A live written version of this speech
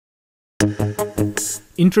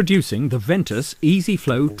Introducing the Ventus Easy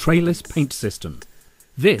Flow Trayless Paint System.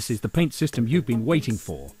 This is the paint system you've been waiting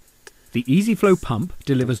for. The Easy Flow pump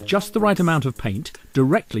delivers just the right amount of paint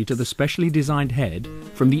directly to the specially designed head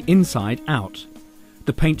from the inside out.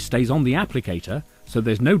 The paint stays on the applicator, so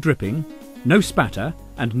there's no dripping, no spatter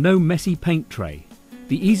and no messy paint tray.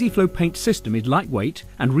 The Easy Flow paint system is lightweight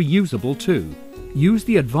and reusable too. Use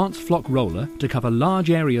the advanced flock roller to cover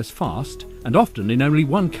large areas fast and often in only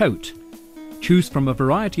one coat. Choose from a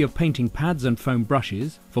variety of painting pads and foam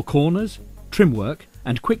brushes for corners, trim work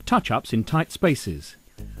and quick touch-ups in tight spaces.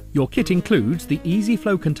 Your kit includes the Easy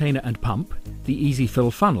Flow container and pump, the Easy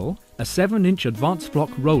Fill funnel, a 7-inch advanced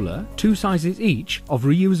flock roller, 2 sizes each of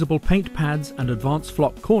reusable paint pads and advanced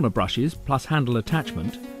flock corner brushes plus handle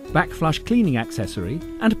attachment, backflush cleaning accessory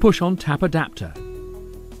and push-on tap adapter.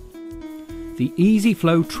 The Easy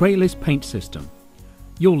Flow Trayless Paint System.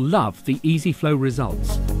 You'll love the Easy Flow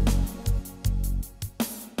results.